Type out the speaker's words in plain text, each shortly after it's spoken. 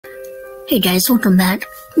Hey guys, welcome back.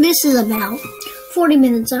 This is about 40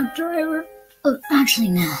 minutes after I actually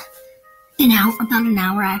no, about an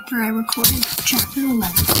hour after I recorded chapter 11.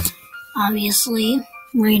 Obviously,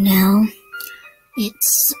 right now,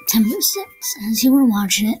 it's September 6th. As you were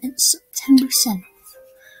watching it, it's September 7th.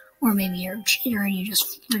 Or maybe you're a cheater and you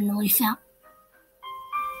just randomly found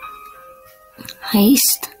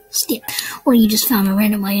Heist, skip. Or you just found a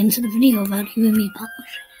random item to the video about you and me publishing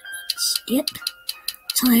it. Skip.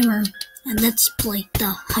 Timer. And let's play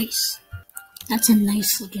the Heist. That's a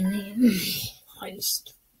nice looking name.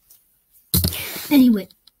 Heist. Anyway.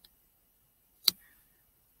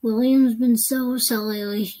 William's been so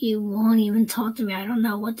lately, he won't even talk to me. I don't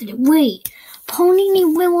know what to do. Wait! Pony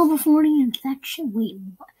need Willow before the infection? Wait,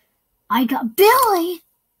 what? I got Billy!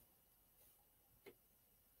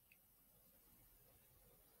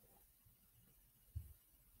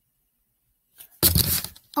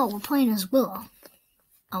 Oh, we're playing as Willow.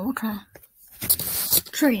 Oh, okay.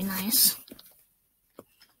 Pretty nice.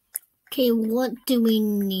 Okay, what do we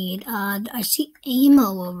need? I see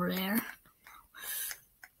Amo over there.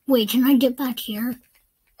 Wait, can I get back here?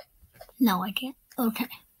 No, I can't. Okay.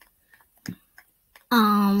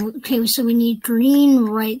 Okay, so we need green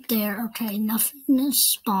right there. Okay, nothing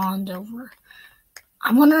is spawned over.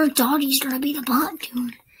 I wonder if Doggy's gonna be the bot,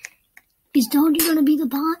 dude. Is Doggy gonna be the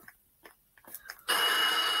bot?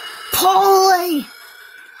 Polly!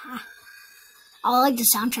 I like the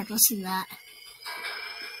soundtrack. Listen to that.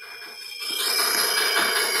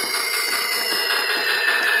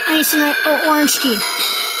 I need some orange tea.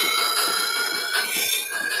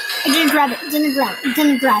 I didn't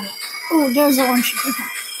grab it. Oh, there's the orange tea. Okay.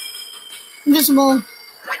 Invisible.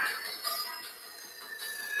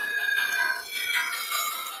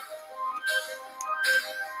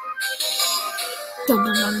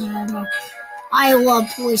 I love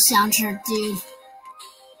police soundtrack, dude.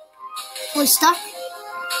 Police stuff?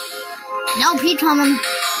 No, Pete coming.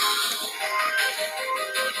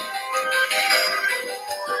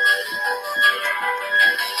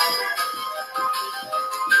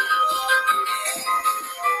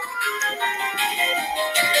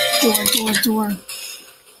 Door.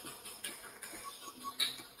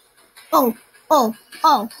 Oh.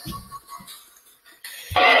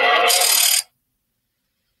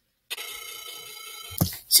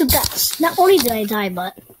 So guys, not only did I die,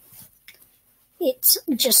 but it's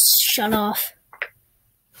just shut off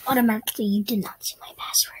automatically. You did not see my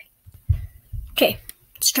password. Okay,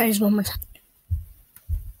 let's try this one more time.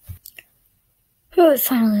 Oh, it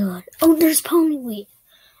finally loaded. Oh, there's Pony. Wait,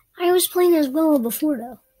 I was playing as Willow before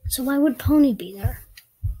though, so why would Pony be there?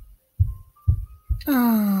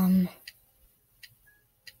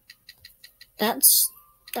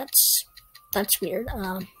 That's weird.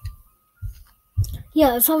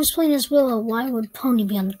 Yeah, if I was playing as Willow, why would Pony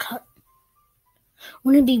be on the cut?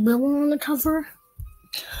 Wouldn't it be Willow on the cover?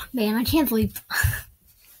 Man, I can't believe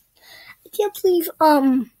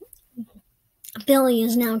Billy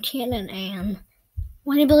is now canon, and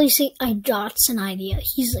why did Billy say I got's an idea?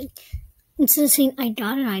 He's like, instead of saying I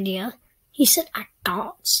got an idea, he said I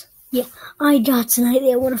got's. Yeah, I got's an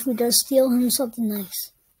idea. What if we just steal him something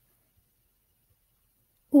nice?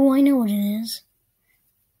 Oh, I know what it is.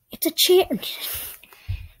 It's a chair.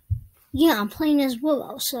 Yeah, I'm playing as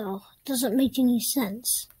Willow, so it doesn't make any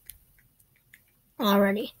sense.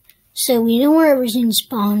 Alrighty. So we know where everything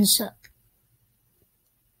spawns.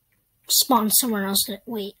 Spawns somewhere else.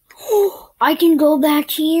 Wait. I can go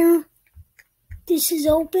back here? This is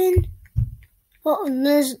open? Oh, and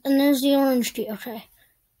there's the orange tree. Okay.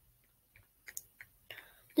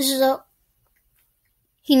 This is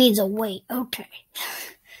he needs a weight. Okay.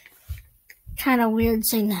 Kind of weird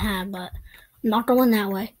thing to have, but I'm not going that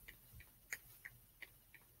way.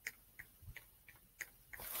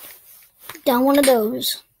 Down one of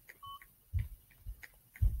those.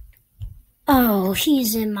 Oh,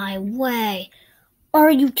 he's in my way.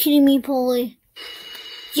 Are you kidding me, Polly?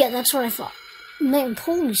 Yeah, that's what I thought. Man,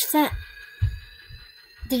 Polly's fat.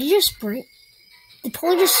 Did he just blink? Did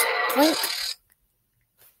Polly just blink?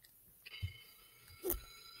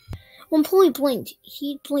 When Polly blinked,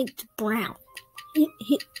 he blinked brown.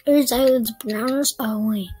 His eyelids brownish. Oh,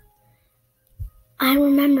 wait. I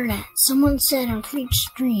remember that. Someone said on preach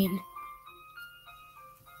stream.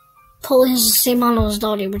 Polly has the same model as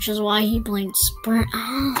Dottie, which is why he blinks brown.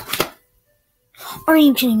 Ah. Are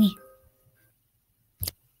you kidding me?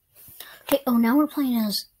 Okay, oh, now we're playing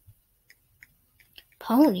as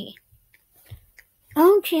Pony.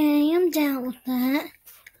 Okay, I'm down with that.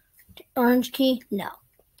 Orange key? No.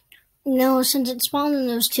 No, since it spawned in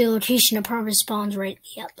those two locations, it probably spawns right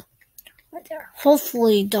there.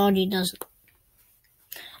 Hopefully, Doggy doesn't.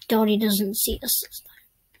 Daddy doesn't see us this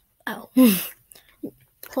time. Oh.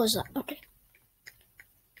 Close that. Okay.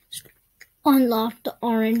 Unlock the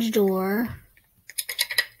orange door.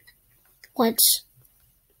 Let's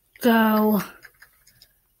go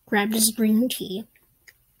grab this green key.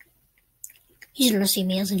 He's gonna see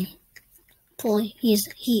me, isn't he? Fully, he is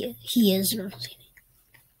gonna see me.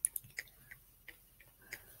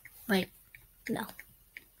 Wait, no.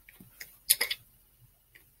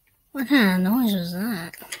 What kind of noise was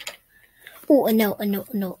that? Oh, a note.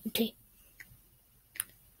 Okay.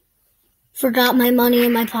 Forgot my money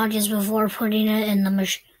in my pockets before putting it in the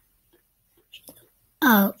machine.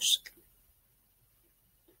 Oh.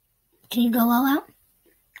 Can you go all out?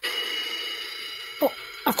 Oh,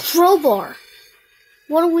 a crowbar.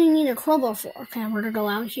 What do we need a crowbar for? Okay, we're gonna go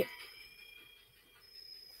out here.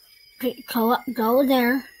 Okay, go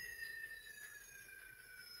there.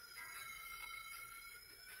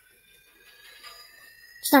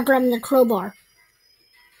 Stop grabbing the crowbar.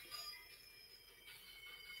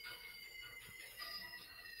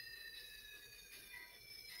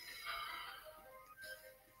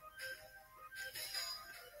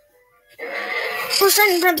 We're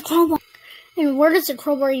starting to grab the crowbar. And where does the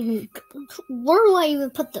crowbar even... Where do I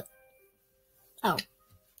even put the... Oh.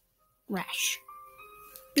 Rash.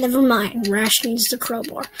 Never mind. Rash needs the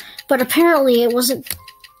crowbar. But apparently it wasn't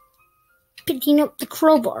picking up the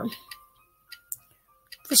crowbar.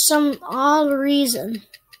 For some odd reason.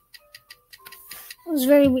 It was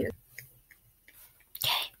very weird.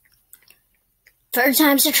 Okay. Third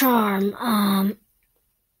time's the charm.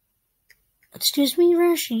 Excuse me,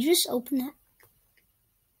 Rash? Did you just open that?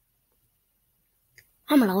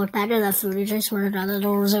 I'm gonna look back at that footage. I swear to God, the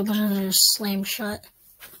door was open and it just slammed shut.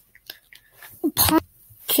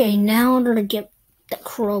 Okay, now I'm gonna get the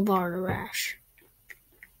crowbar to Rash.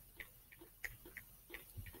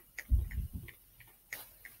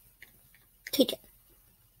 Take it.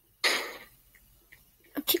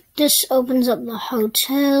 Okay, this opens up the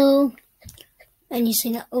hotel. And you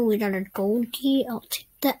see that, oh, we got a gold key. I'll take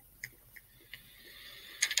that.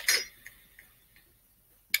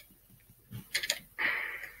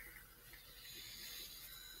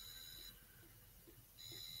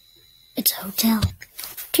 It's a hotel.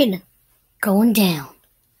 Okay, then. Going down.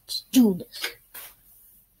 Let's do this.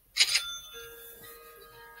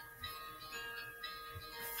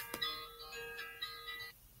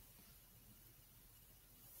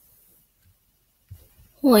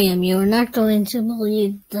 William, you are not going to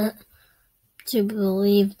believe the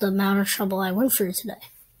amount of trouble I went through today.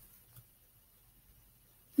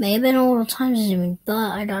 May have been a little time consuming,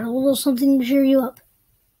 but I got a little something to cheer you up.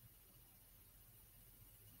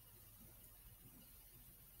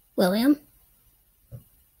 William?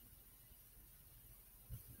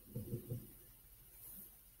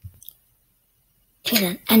 Okay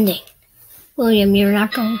then, ending. William, you're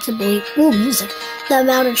not going to believe music. The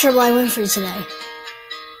amount of trouble I went through today.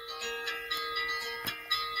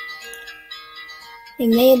 It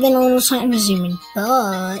may have been a little time consuming, but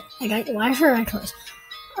I got you. Why should I close?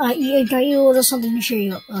 I got you a little something to cheer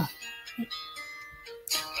you up.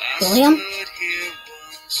 William?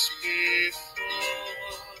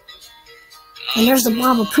 And there's the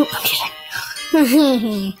blob of poop. I'm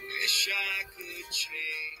kidding.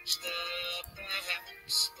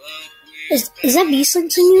 Is that Beasley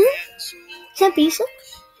singing it? Is that Beasley?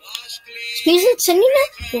 Is Beasley singing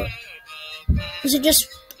it? Or is it just...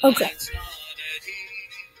 Okay.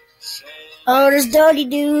 Oh, there's Doddy,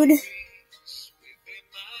 dude.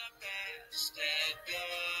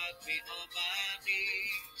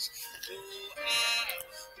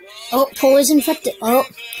 Oh, Paul is infected. Oh.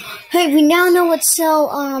 Hey, we now know what cell,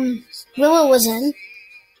 Willow was in.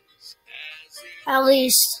 At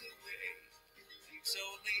least.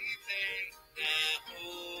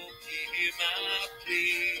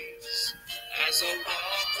 As I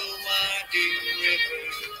walk the winding river,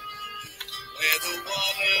 where the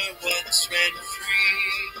water once ran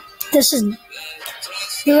free. This is...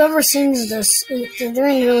 Whoever sings this, they're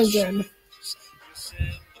doing really good.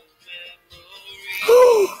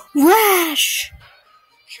 Rash!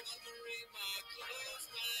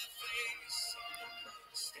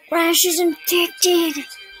 Rash is infected!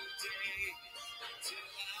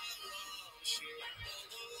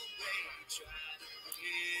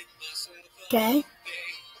 Okay.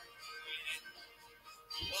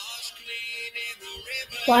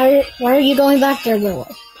 Why are you going back there,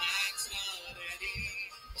 Willow?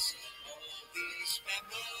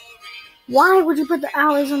 Why would you put the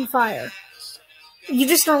alleys on fire? You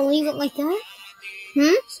just don't leave it like that?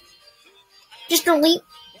 Just don't leave...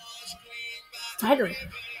 Tighter.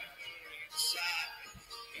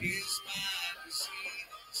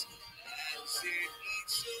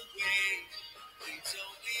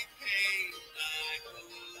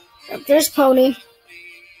 Yep, there's Pony.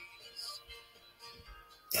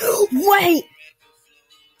 Wait!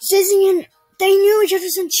 Sissy and they knew each other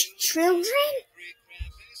since children?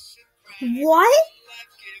 What?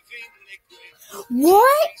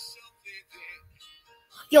 What?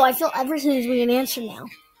 Yo, I feel everything is being answered now.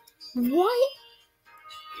 What?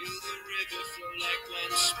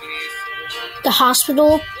 The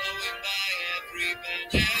hospital?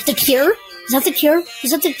 The cure? Is that the cure?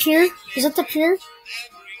 Is that the cure? Is that the cure?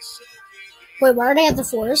 Wait, why are they at the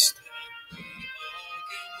forest?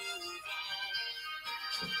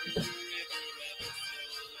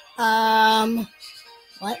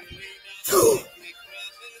 What?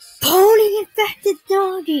 Pony infected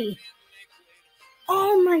doggy!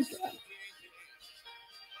 Oh my god.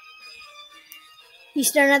 He's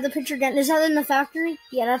staring at the picture again. Is that in the factory?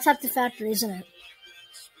 Yeah, that's at the factory, isn't it?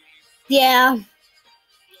 Yeah.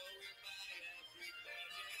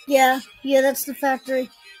 Yeah, that's the factory.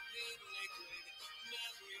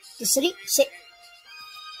 The city?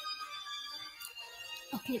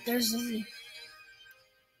 Okay, there's Lizzie.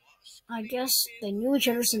 I guess they knew each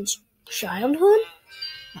other since childhood?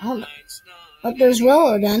 I don't know. But there's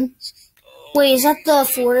Willow then. Wait, is that the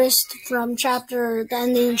forest from the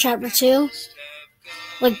ending of chapter 2?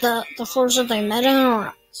 Like the forest that they met in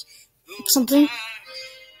or something?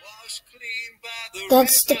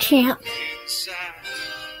 That's the camp.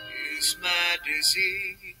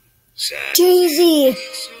 Daisy!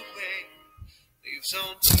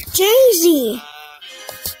 Daisy!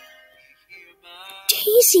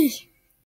 Daisy!